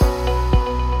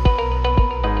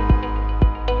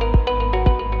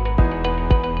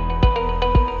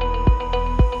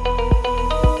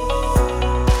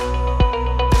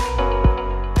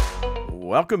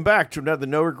Welcome back to another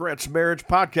No Regrets Marriage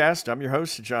podcast. I'm your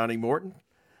host, Johnny Morton.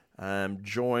 I'm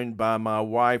joined by my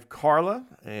wife, Carla,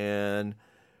 and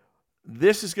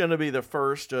this is going to be the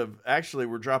first of, actually,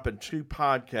 we're dropping two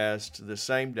podcasts the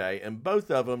same day, and both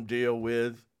of them deal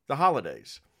with the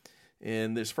holidays.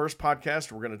 In this first podcast,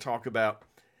 we're going to talk about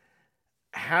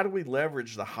how do we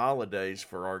leverage the holidays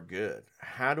for our good?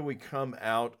 How do we come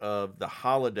out of the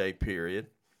holiday period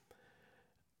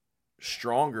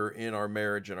stronger in our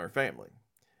marriage and our family?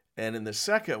 And in the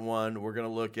second one, we're going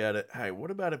to look at it, hey, what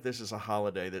about if this is a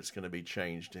holiday that's going to be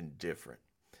changed and different?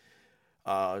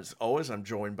 As always, I'm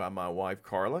joined by my wife,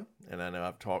 Carla, and I know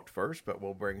I've talked first, but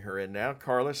we'll bring her in now.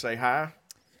 Carla, say hi.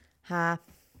 Hi.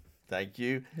 Thank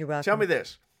you. You're welcome. Tell me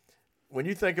this. When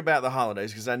you think about the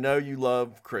holidays, because I know you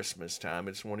love Christmas time,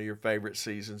 it's one of your favorite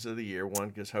seasons of the year, one,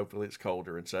 because hopefully it's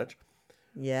colder and such.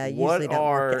 Yeah, What usually don't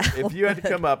are, work out. if you had to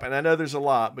come up, and I know there's a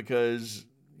lot because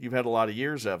you've had a lot of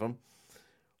years of them,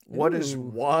 what is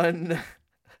one,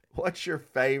 what's your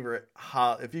favorite,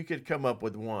 if you could come up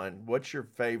with one, what's your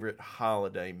favorite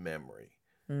holiday memory?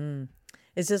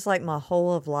 Is this like my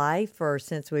whole of life, or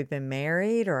since we've been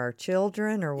married, or our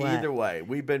children, or what? Either way,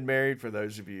 we've been married, for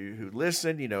those of you who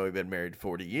listen, you know we've been married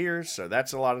 40 years, so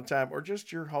that's a lot of time, or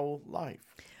just your whole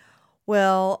life.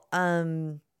 Well,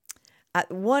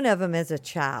 one of them as a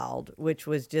child, which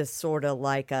was just sort of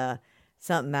like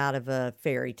something out of a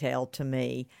fairy tale to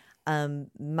me.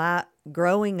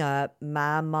 Growing up,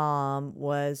 my mom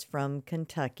was from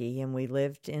Kentucky, and we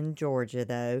lived in Georgia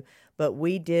though, but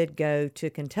we did go to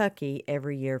Kentucky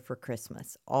every year for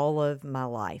Christmas, all of my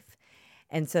life.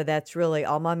 And so that's really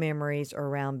all my memories are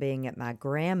around being at my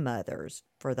grandmother's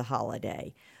for the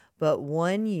holiday. But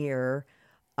one year,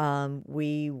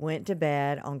 we went to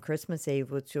bed on Christmas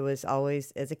Eve, which was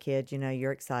always, as a kid, you know,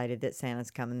 you're excited that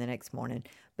Santa's coming the next morning.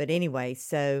 But anyway,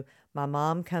 so my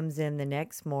mom comes in the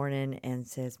next morning and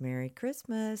says, "Merry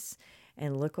Christmas,"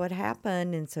 and look what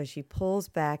happened. And so she pulls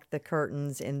back the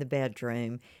curtains in the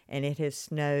bedroom, and it has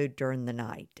snowed during the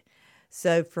night.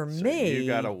 So for me, you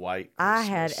got a white Christmas. I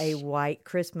had a white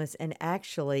Christmas, and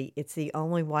actually, it's the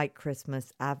only white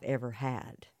Christmas I've ever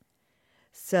had.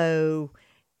 So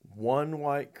one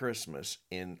white Christmas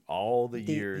in all the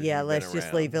years. Yeah, you've let's been just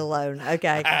around. leave it alone.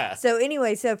 Okay. So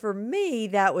anyway, so for me,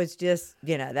 that was just,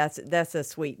 you know, that's a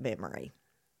sweet memory.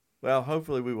 Well,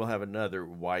 hopefully we will have another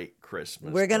white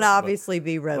Christmas. We're going to obviously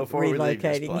be before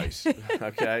relocating. we leave this place.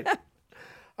 Okay.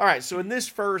 All right. So in this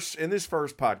first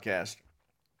podcast,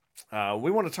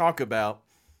 we want to talk about,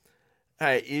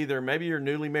 hey, either maybe you're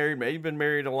newly married, maybe you've been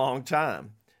married a long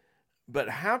time, but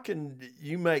how can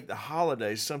you make the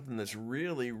holidays something that's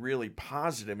really, really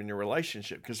positive in your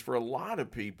relationship? Because for a lot of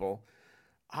people,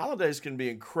 holidays can be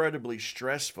incredibly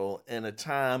stressful in a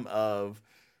time of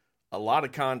a lot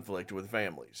of conflict with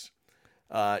families.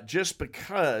 Just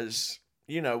because,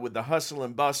 you know, with the hustle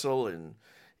and bustle and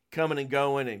coming and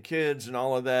going and kids and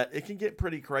all of that, it can get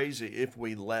pretty crazy if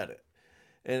we let it.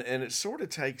 And it sort of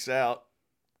takes out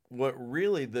what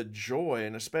really the joy,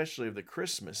 and especially of the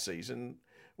Christmas season.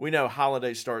 We know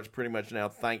holiday starts pretty much now,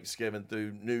 Thanksgiving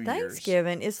through New Year's.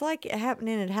 Thanksgiving, it's like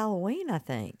happening at Halloween, I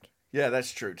think. Yeah,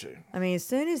 that's true too. I mean, as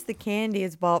soon as the candy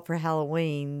is bought for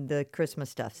Halloween, the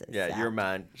Christmas stuff is out. Your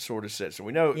mind sort of says. So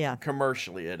we know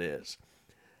commercially it is.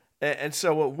 And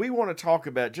so what we want to talk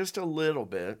about just a little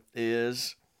bit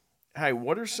is, hey,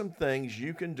 what are some things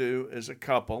you can do as a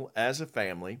couple, as a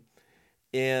family,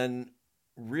 in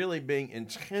really being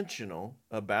intentional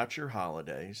about your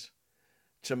holidays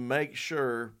to make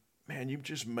sure, man, you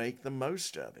just make the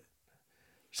most of it.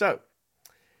 So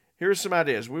here's some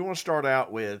ideas. We want to start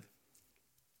out with,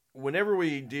 whenever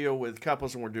we deal with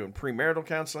couples and we're doing premarital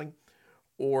counseling,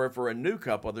 or if we're a new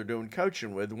couple they're doing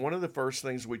coaching with, one of the first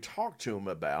things we talk to them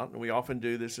about, and we often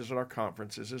do this at our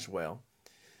conferences as well,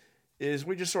 is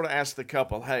we just sort of ask the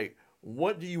couple, hey,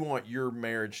 what do you want your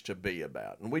marriage to be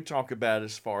about? And we talk about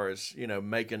as far as, you know,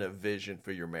 making a vision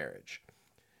for your marriage.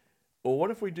 Well,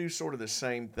 what if we do sort of the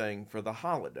same thing for the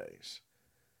holidays?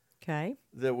 Okay.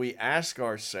 That we ask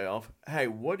ourselves, hey,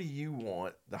 what do you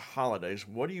want the holidays,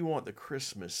 what do you want the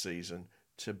Christmas season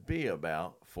to be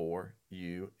about for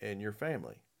you and your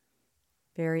family?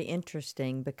 Very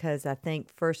interesting, because I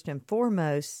think first and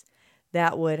foremost,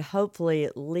 that would hopefully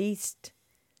at least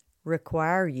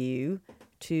require you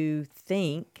to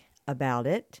think about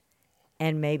it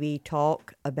and maybe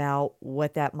talk about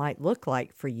what that might look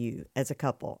like for you as a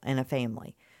couple and a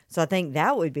family. So I think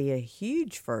that would be a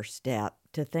huge first step,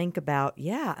 to think about,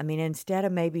 instead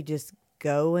of maybe just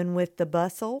going with the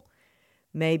bustle,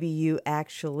 maybe you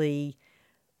actually,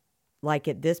 like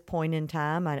at this point in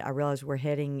time, I realize we're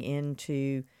heading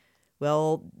into,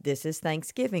 this is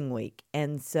Thanksgiving week.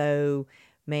 And so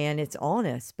man, it's on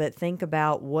us. But think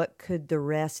about what could the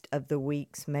rest of the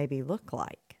weeks maybe look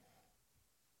like.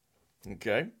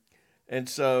 Okay. And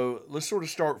so let's sort of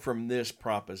start from this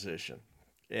proposition.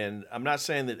 And I'm not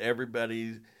saying that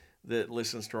everybody that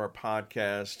listens to our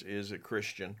podcast is a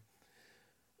Christian,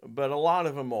 but a lot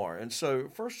of them are. And so,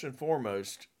 first and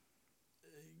foremost,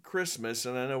 Christmas,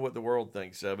 and I know what the world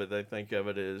thinks of it, they think of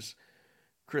it as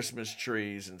Christmas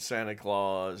trees and Santa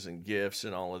Claus and gifts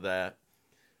and all of that.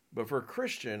 But for a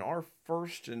Christian, our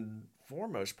first and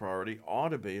foremost priority ought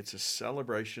to be it's a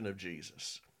celebration of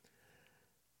Jesus.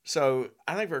 So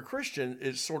I think for a Christian,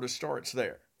 it sort of starts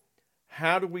there.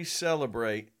 How do we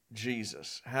celebrate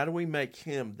Jesus? How do we make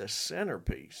him the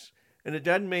centerpiece? And it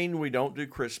doesn't mean we don't do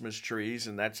Christmas trees,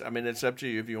 and it's up to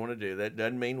you if you want to do that. It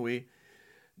doesn't mean we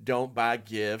don't buy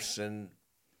gifts and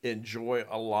enjoy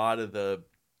a lot of the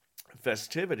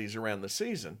festivities around the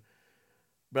season.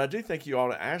 But I do think you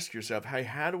ought to ask yourself, hey,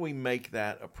 how do we make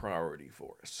that a priority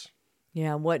for us?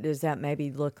 Yeah, what does that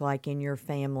maybe look like in your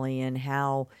family, and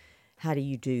how do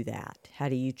you do that? How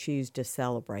do you choose to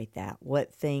celebrate that?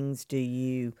 What things do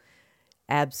you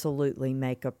absolutely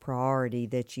make a priority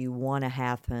that you want to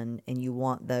happen, and you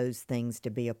want those things to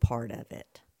be a part of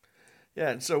it?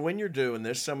 Yeah, and so when you're doing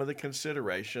this, some of the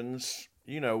considerations,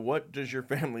 what does your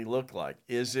family look like?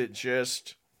 Is it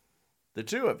just the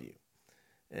two of you?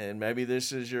 And maybe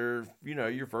this is your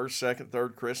first, second,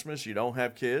 third Christmas. You don't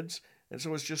have kids, and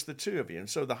so it's just the two of you. And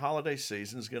so the holiday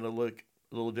season is going to look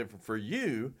a little different for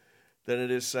you than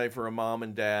it is, say, for a mom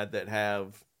and dad that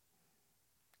have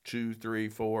 2, 3,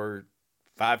 4,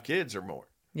 5 kids or more.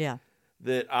 Yeah.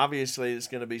 That obviously it's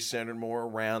going to be centered more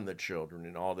around the children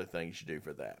and all the things you do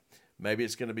for that. Maybe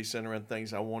it's going to be centered around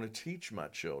things I want to teach my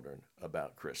children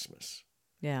about Christmas.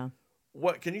 Yeah.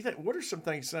 What can you think? What are some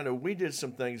things? I know we did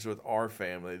some things with our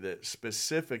family that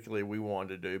specifically we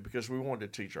wanted to do because we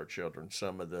wanted to teach our children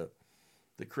some of the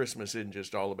Christmas isn't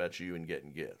just all about you and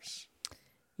getting gifts.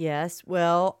 Yes.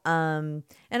 Well, and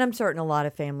I'm certain a lot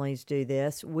of families do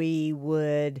this. We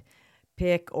would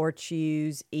pick or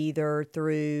choose either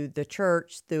through the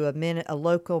church, through a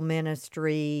local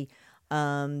ministry.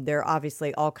 There are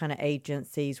obviously all kind of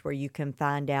agencies where you can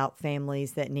find out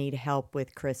families that need help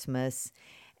with Christmas.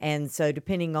 And so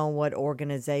depending on what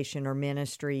organization or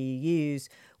ministry you use,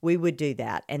 we would do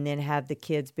that and then have the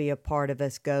kids be a part of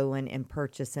us going and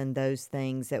purchasing those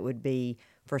things that would be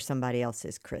for somebody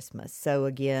else's Christmas. So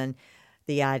again,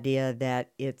 the idea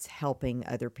that it's helping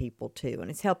other people too, and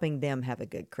it's helping them have a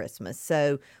good Christmas.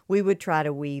 So we would try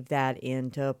to weave that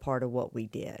into a part of what we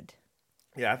did.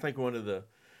 Yeah, I think one of the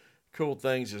cool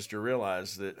things is to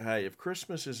realize that, hey, if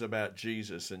Christmas is about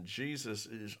Jesus and Jesus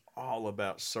is all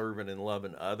about serving and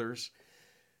loving others,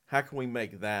 how can we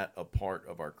make that a part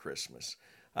of our Christmas?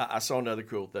 I saw another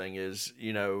cool thing is,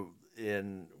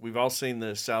 we've all seen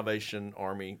the Salvation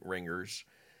Army ringers,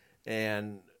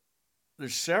 and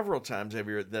there's several times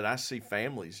every year that I see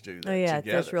families do that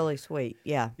together. That's really sweet.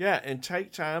 Yeah. Yeah, and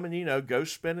take time and, go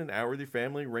spend an hour with your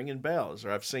family ringing bells.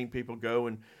 Or I've seen people go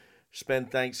and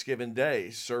spend Thanksgiving Day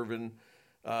serving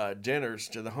dinners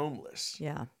to the homeless.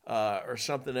 Yeah. Or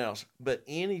something else. But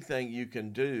anything you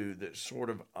can do that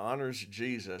sort of honors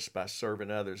Jesus by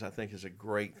serving others, I think is a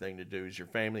great thing to do as your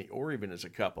family or even as a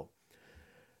couple.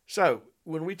 So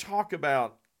when we talk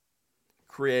about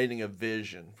creating a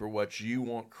vision for what you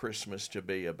want Christmas to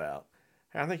be about,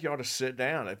 I think you ought to sit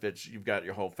down. If you've got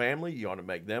your whole family, you ought to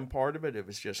make them part of it. If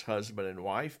it's just husband and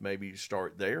wife, maybe you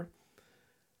start there.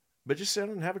 But just sit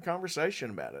and have a conversation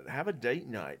about it. Have a date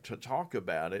night to talk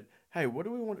about it. Hey, what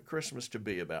do we want Christmas to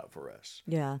be about for us?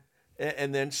 Yeah.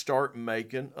 And then start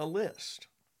making a list.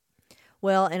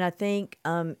 Well, and I think,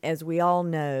 as we all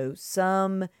know,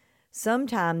 sometime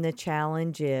the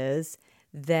challenge is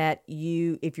that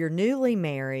if you're newly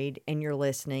married and you're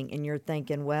listening and you're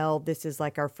thinking, well, this is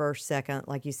like our first, second,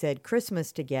 like you said,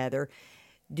 Christmas together,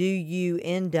 do you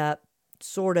end up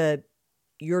sort of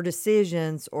your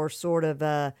decisions or sort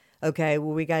of okay,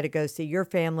 well, we got to go see your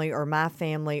family or my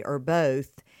family or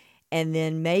both. And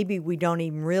then maybe we don't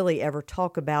even really ever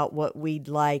talk about what we'd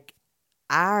like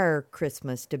our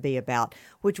Christmas to be about,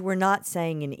 which we're not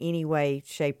saying in any way,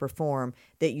 shape, or form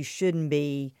that you shouldn't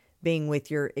be being with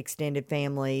your extended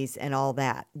families and all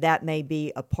that. That may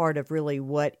be a part of really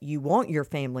what you want your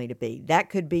family to be. That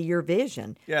could be your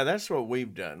vision. Yeah, that's what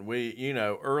we've done. We,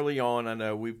 early on, I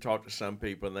know we've talked to some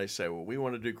people and they say, well, we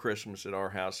want to do Christmas at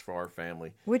our house for our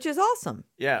family. Which is awesome.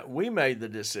 Yeah, we made the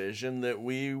decision that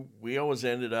we always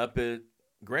ended up at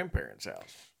grandparents'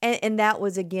 house. And that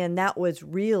was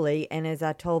really, and as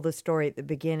I told the story at the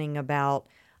beginning about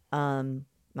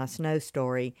my snow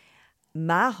story,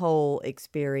 my whole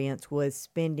experience was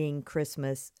spending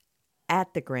Christmas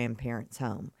at the grandparents'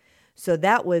 home. So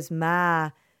that was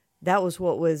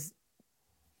what was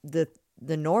the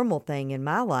normal thing in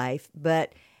my life.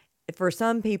 But for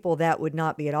some people, that would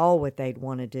not be at all what they'd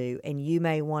want to do. And you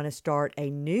may want to start a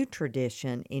new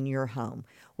tradition in your home,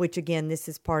 which again, this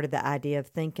is part of the idea of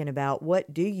thinking about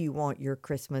what do you want your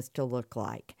Christmas to look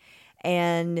like?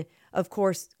 And of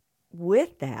course,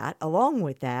 along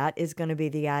with that is going to be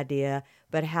the idea,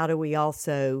 but how do we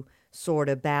also sort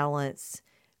of balance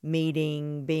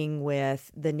being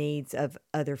with the needs of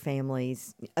other family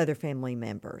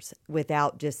members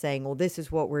without just saying, well, this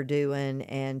is what we're doing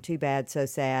and too bad, so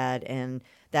sad, and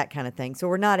that kind of thing. So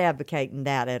we're not advocating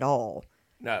that at all.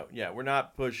 No, yeah, we're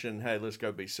not pushing, hey, let's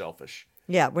go be selfish.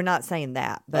 Yeah, we're not saying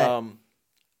that. But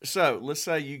so let's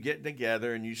say you get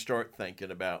together and you start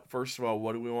thinking about, first of all,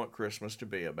 what do we want Christmas to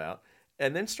be about?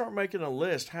 And then start making a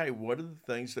list. Hey, what are the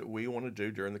things that we want to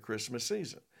do during the Christmas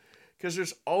season? Because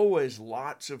there's always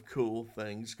lots of cool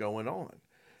things going on.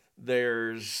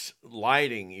 There's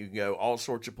lighting. You can go all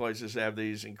sorts of places have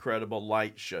these incredible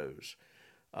light shows.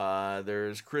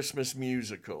 There's Christmas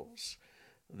musicals.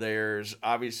 There's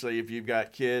obviously, if you've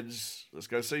got kids, let's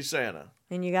go see Santa.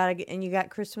 And you got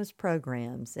Christmas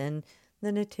programs and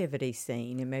the nativity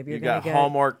scene, and maybe you're going to go.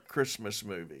 Hallmark Christmas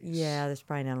movies. Yeah, that's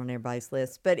probably not on everybody's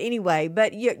list. But anyway,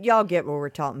 y'all get what we're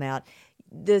talking about.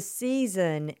 The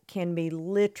season can be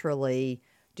literally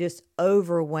just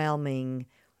overwhelming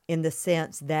in the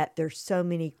sense that there's so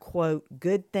many, quote,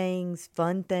 good things,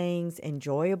 fun things,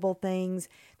 enjoyable things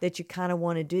that you kind of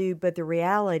want to do. But the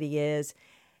reality is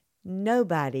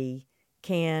nobody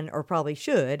can or probably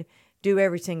should do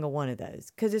every single one of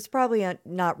those, because it's probably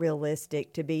not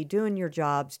realistic to be doing your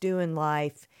jobs, doing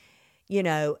life,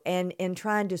 and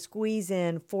trying to squeeze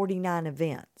in 49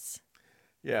 events.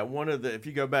 Yeah, if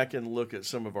you go back and look at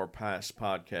some of our past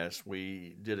podcasts,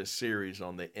 we did a series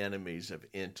on the enemies of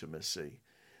intimacy.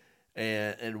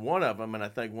 And one of them, and I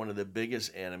think one of the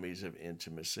biggest enemies of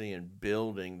intimacy and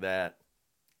building that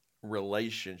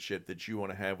relationship that you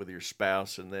want to have with your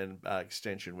spouse and then by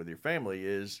extension with your family,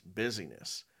 is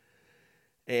busyness.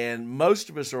 And most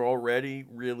of us are already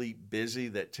really busy.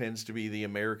 That tends to be the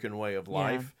American way of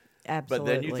life. Yeah, absolutely. But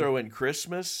then you throw in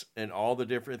Christmas and all the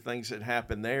different things that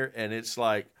happen there, and it's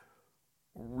like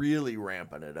really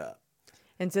ramping it up.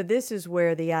 And so this is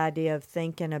where the idea of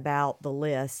thinking about the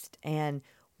list and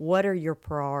what are your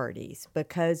priorities,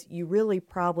 because you really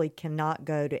probably cannot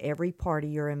go to every party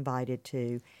you're invited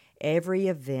to, every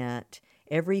event,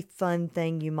 every fun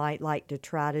thing you might like to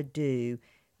try to do.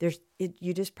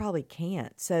 You just probably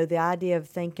can't. So the idea of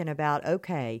thinking about,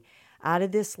 okay, out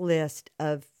of this list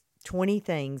of 20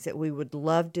 things that we would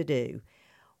love to do,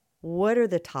 what are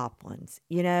the top ones?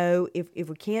 If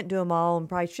we can't do them all and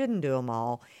probably shouldn't do them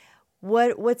all,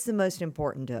 what's the most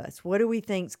important to us? What do we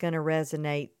think is going to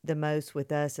resonate the most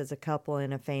with us as a couple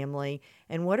and a family?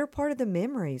 And what are part of the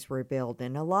memories we're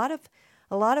building? A lot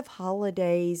of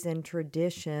holidays and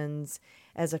traditions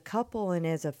as a couple and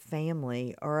as a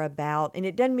family are about, and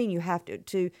it doesn't mean you have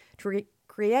to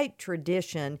create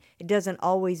tradition. It doesn't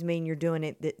always mean you're doing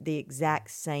it the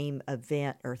exact same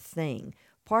event or thing.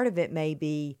 Part of it may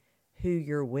be who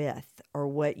you're with or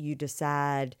what you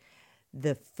decide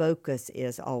the focus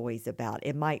is always about.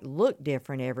 It might look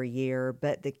different every year,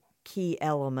 but the key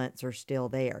elements are still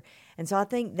there. And so I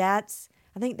think that's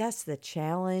the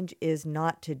challenge, is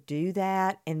not to do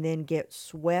that and then get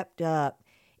swept up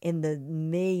in the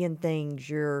million things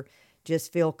you're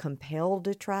just feel compelled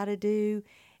to try to do,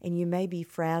 and you may be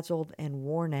frazzled and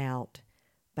worn out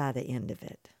by the end of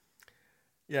it.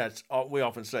 Yeah, we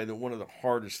often say that one of the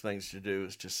hardest things to do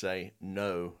is to say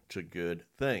no to good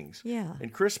things. Yeah.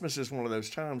 And Christmas is one of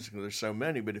those times because there's so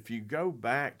many, but if you go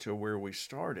back to where we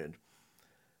started,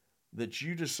 that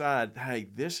you decide, hey,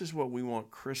 this is what we want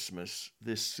Christmas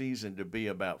this season to be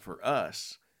about for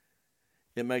us,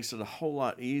 it makes it a whole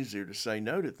lot easier to say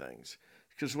no to things.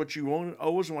 Because what you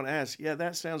always want to ask, yeah,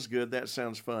 that sounds good, that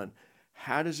sounds fun.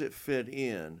 How does it fit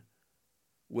in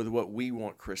with what we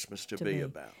want Christmas to be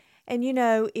about? And,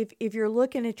 if you're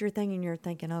looking at your thing and you're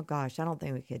thinking, oh, gosh, I don't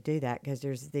think we could do that because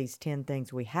there's these 10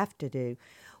 things we have to do.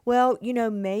 Well,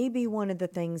 maybe one of the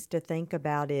things to think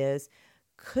about is,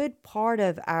 could part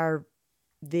of our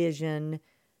vision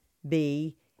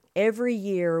be every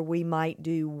year we might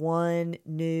do one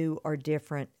new or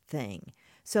different thing?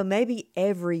 So maybe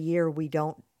every year we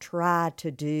don't try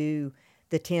to do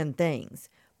the 10 things,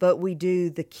 but we do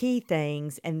the key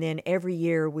things, and then every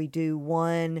year we do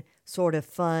one sort of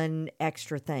fun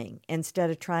extra thing instead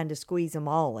of trying to squeeze them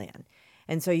all in.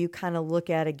 And so you kind of look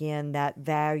at, again, that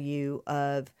value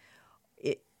of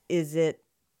is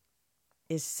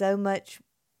so much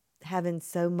having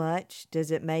so much,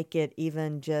 does it make it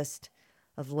even just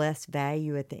of less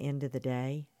value at the end of the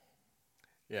day?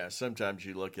 Yeah, sometimes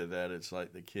you look at that, it's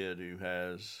like the kid who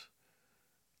has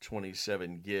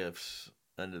 27 gifts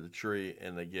under the tree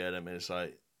and they get them, and it's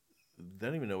like they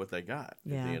don't even know what they got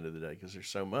at the end of the day because there's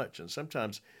so much. And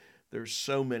sometimes there's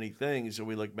so many things that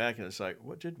we look back and it's like,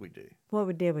 what did we do?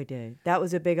 What did we do? That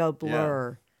was a big old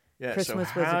blur. Yeah. Christmas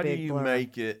so was a big blur. How do you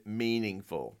make it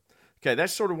meaningful? Okay,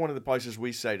 that's sort of one of the places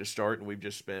we say to start, and we've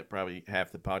just spent probably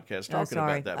half the podcast talking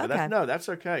about that. But that's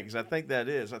okay, because I think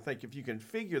I think if you can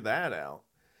figure that out,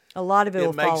 a lot of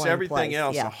it makes everything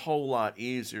else a whole lot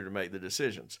easier to make the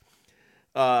decisions.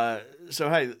 So,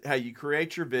 hey, you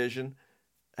create your vision.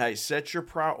 Hey, set your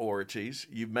priorities.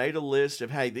 You've made a list of,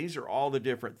 hey, these are all the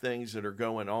different things that are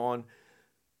going on.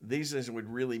 These things would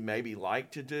really maybe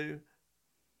like to do.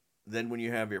 Then when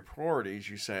you have your priorities,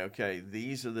 you say, okay,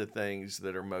 these are the things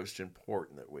that are most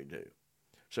important that we do.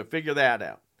 So figure that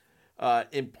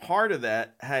out. In part of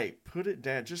that, hey, put it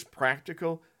down, just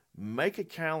practical. Make a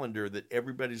calendar that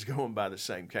everybody's going by the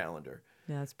same calendar.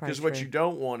 Yeah, that's probably true. Because what you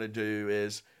don't want to do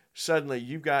is suddenly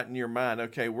you've got in your mind,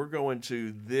 okay, we're going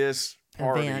to this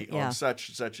party on such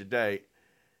and such a date,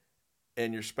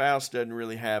 and your spouse doesn't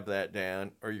really have that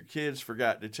down, or your kids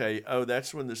forgot to tell you, oh,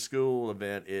 that's when the school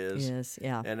event is. Yes,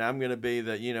 yeah. And I'm going to be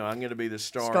the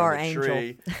star on the angel.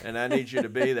 Tree, and I need you to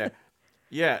be there.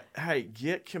 Yeah, hey,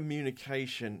 get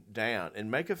communication down and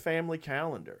make a family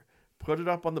calendar. Put it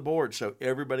up on the board so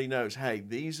everybody knows, hey,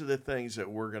 these are the things that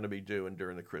we're going to be doing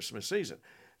during the Christmas season.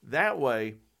 That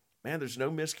way, man, there's no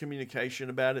miscommunication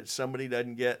about it. Somebody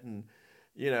doesn't get, and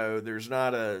there's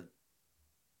not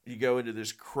you go into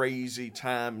this crazy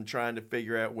time trying to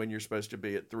figure out when you're supposed to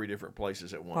be at 3 different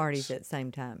places at once. Parties at the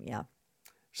same time, yeah.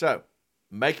 So,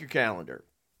 make your calendar.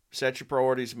 Set your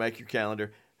priorities, make your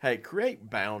calendar. Hey, create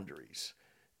boundaries.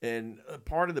 And a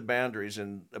part of the boundaries,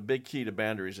 and a big key to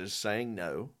boundaries, is saying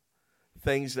no.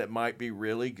 Things that might be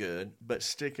really good, but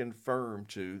sticking firm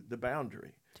to the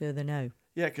boundary. To the no.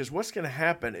 Yeah, because what's going to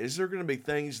happen is there going to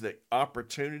be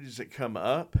opportunities that come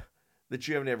up that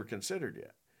you haven't ever considered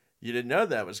yet. You didn't know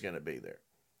that was going to be there.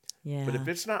 Yeah. But if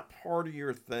it's not part of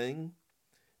your thing,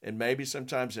 and maybe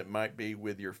sometimes it might be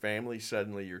with your family,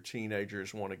 suddenly your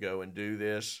teenagers want to go and do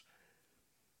this,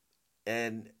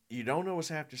 and you don't always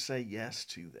have to say yes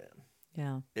to them.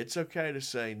 Yeah. It's okay to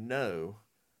say no,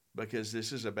 because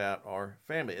this is about our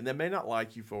family. And they may not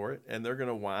like you for it, and they're going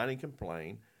to whine and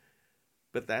complain,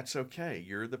 but that's okay.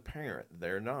 You're the parent.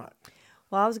 They're not.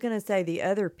 Well, I was going to say the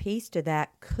other piece to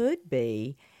that could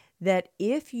be that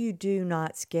if you do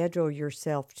not schedule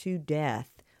yourself to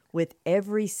death with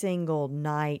every single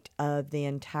night of the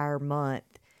entire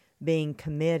month being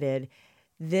committed,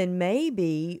 then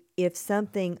maybe if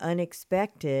something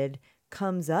unexpected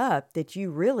comes up that you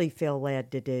really feel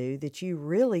led to do, that you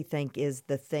really think is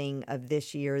the thing of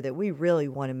this year, that we really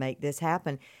want to make this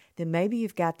happen, then maybe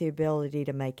you've got the ability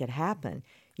to make it happen.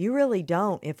 You really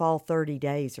don't if all 30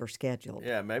 days are scheduled.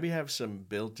 Yeah, maybe have some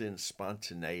built-in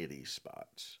spontaneity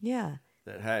spots. Yeah.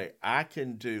 That, hey, I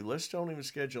can do, let's don't even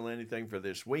schedule anything for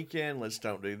this weekend. Let's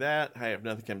don't do that. Hey, if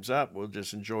nothing comes up, we'll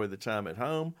just enjoy the time at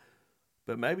home.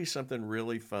 But maybe something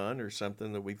really fun or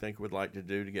something that we think we'd like to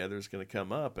do together is going to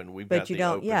come up, and we've got the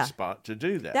open spot to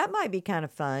do that. That might be kind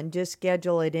of fun. Just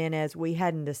schedule it in as we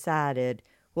hadn't decided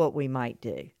what we might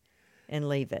do and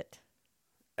leave it.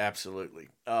 Absolutely.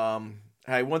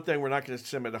 Hey, one thing, we're not going to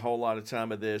spend a whole lot of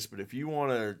time of this, but if you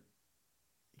want to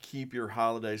keep your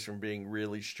holidays from being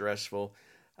really stressful,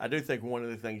 I do think one of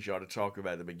the things you ought to talk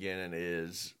about at the beginning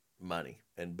is money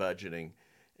and budgeting.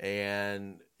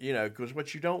 And, because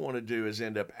what you don't want to do is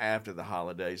end up after the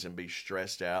holidays and be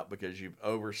stressed out because you've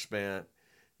overspent,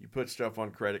 you put stuff on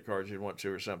credit cards you didn't want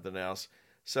to or something else.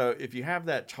 So if you have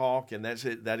that talk, and that's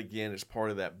it, that again is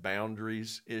part of that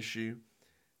boundaries issue,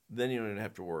 then you don't even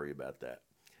have to worry about that.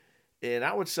 And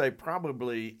I would say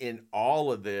probably in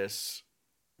all of this,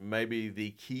 maybe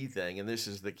the key thing, and this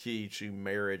is the key to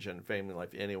marriage and family life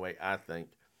anyway, I think,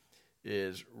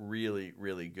 is really,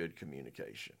 really good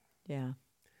communication. Yeah.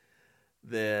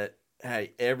 That,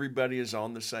 hey, everybody is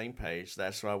on the same page.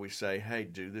 That's why we say, hey,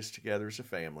 do this together as a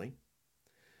family.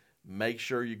 Make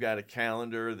sure you've got a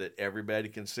calendar that everybody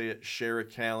can see it. Share a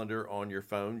calendar on your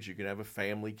phones. You can have a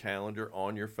family calendar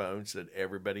on your phone so that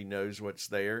everybody knows what's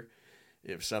there.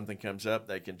 If something comes up,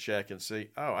 they can check and see,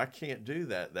 oh, I can't do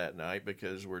that night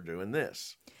because we're doing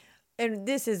this. And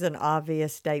this is an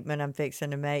obvious statement I'm fixing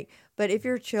to make, but if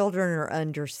your children are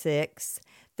under 6,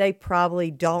 they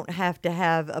probably don't have to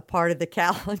have a part of the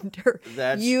calendar.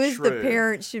 That's you as true. the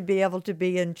parents should be able to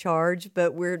be in charge,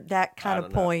 but we're that kind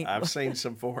of point. I've seen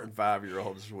some 4 and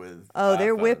 5-year-olds with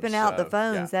they're iPhones, whipping out the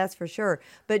phones, yeah. That's for sure.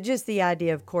 But just the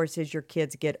idea, of course, as your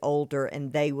kids get older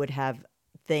and they would have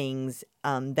things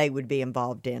they would be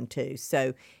involved in too.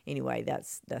 So anyway,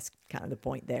 that's kind of the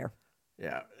point there.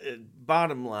 Yeah.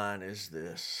 Bottom line is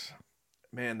this.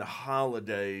 Man, the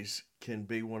holidays can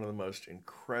be one of the most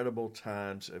incredible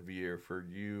times of year for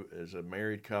you as a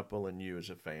married couple and you as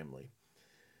a family.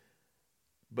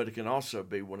 But it can also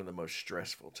be one of the most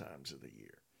stressful times of the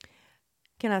year.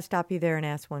 Can I stop you there and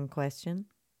ask one question?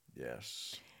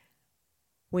 Yes.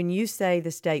 When you say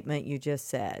the statement you just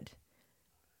said,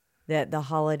 that the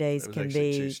holidays can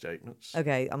be 2 statements.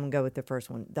 Okay, I'm going to go with the first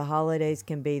one. The holidays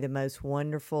can be the most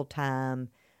wonderful time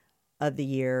of the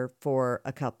year for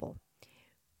a couple.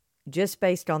 Just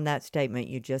based on that statement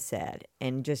you just said,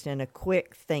 and just in a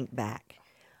quick think back,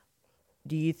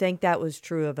 do you think that was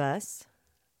true of us?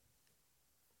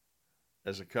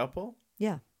 As a couple?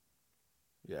 Yeah.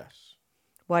 Yes.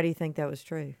 Why do you think that was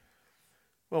true?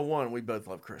 Well, one, we both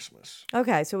love Christmas.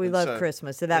 Okay, so we love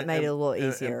Christmas, so that made it a little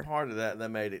easier. And part of that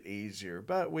made it easier.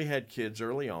 But we had kids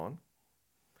early on,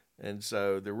 and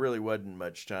so there really wasn't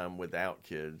much time without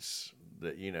kids.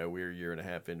 That we were a year and a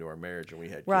half into our marriage, and we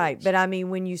had kids. Right, but I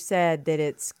mean, when you said that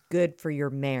it's good for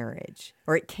your marriage,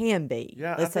 or it can be.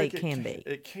 Yeah, let's say it can be.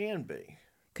 It can be.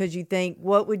 Because you think,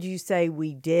 what would you say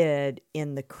we did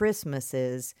in the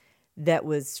Christmases that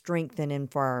was strengthening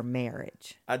for our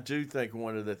marriage? I do think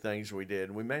one of the things we did,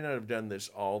 we may not have done this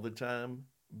all the time,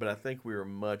 but I think we were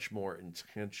much more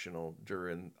intentional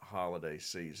during holiday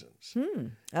seasons.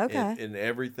 Okay. In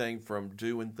everything from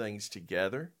doing things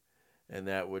together, and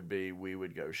that would be we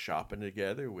would go shopping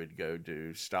together, we'd go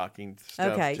do stocking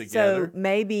stuff together. So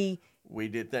maybe we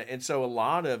did that. And so a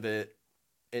lot of it,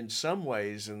 in some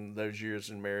ways, in those years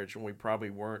in marriage, when we probably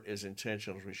weren't as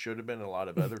intentional as we should have been, a lot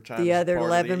of other times. The other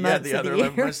 11 months the of other the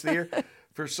 11 year. months of the year.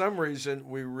 For some reason,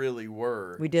 we really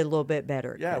were. We did a little bit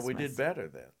better at Christmas. we did better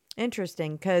then.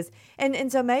 Interesting, because and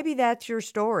so maybe that's your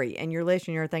story, and you're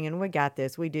listening, you're thinking, we got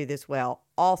this, we do this well.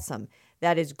 Awesome.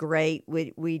 That is great.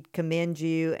 We commend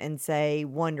you and say,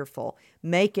 wonderful.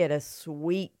 Make it a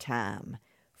sweet time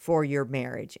for your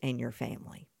marriage and your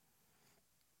family.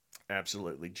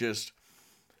 Absolutely. Just,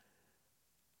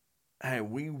 hey,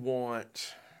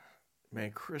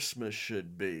 Christmas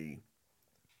should be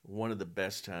one of the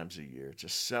best times of year. It's a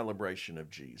celebration of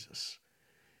Jesus.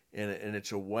 And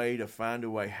it's a way to find a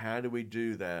way, how do we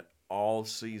do that all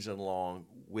season long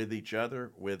with each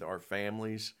other, with our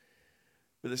families?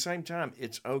 But at the same time,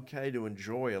 it's okay to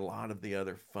enjoy a lot of the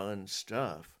other fun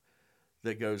stuff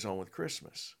that goes on with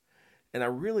Christmas. And I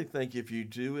really think if you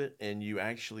do it and you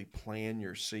actually plan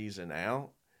your season out,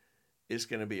 it's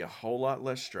going to be a whole lot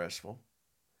less stressful.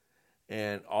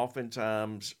 And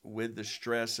oftentimes with the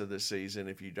stress of the season,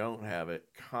 if you don't have it,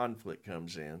 conflict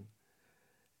comes in.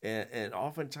 And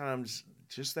oftentimes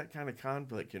just that kind of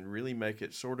conflict can really make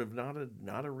it sort of not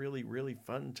a really, really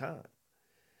fun time.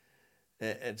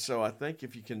 And so I think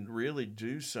if you can really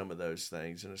do some of those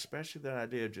things, and especially that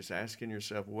idea of just asking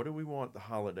yourself, what do we want the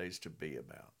holidays to be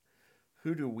about?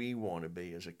 Who do we want to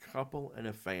be as a couple and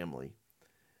a family?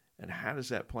 And how does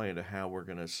that play into how we're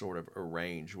going to sort of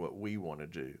arrange what we want to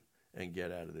do and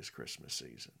get out of this Christmas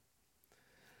season?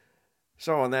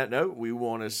 So on that note, we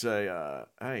want to say,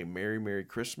 hey, Merry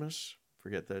Christmas.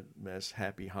 Forget that mess.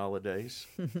 Happy holidays.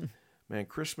 Man,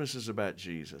 Christmas is about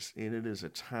Jesus, and it is a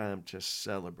time to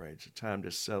celebrate. It's a time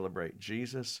to celebrate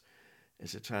Jesus.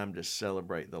 It's a time to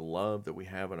celebrate the love that we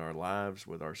have in our lives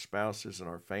with our spouses and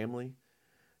our family.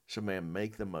 So, man,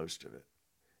 make the most of it.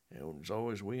 And as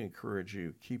always, we encourage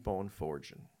you, keep on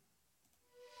forging.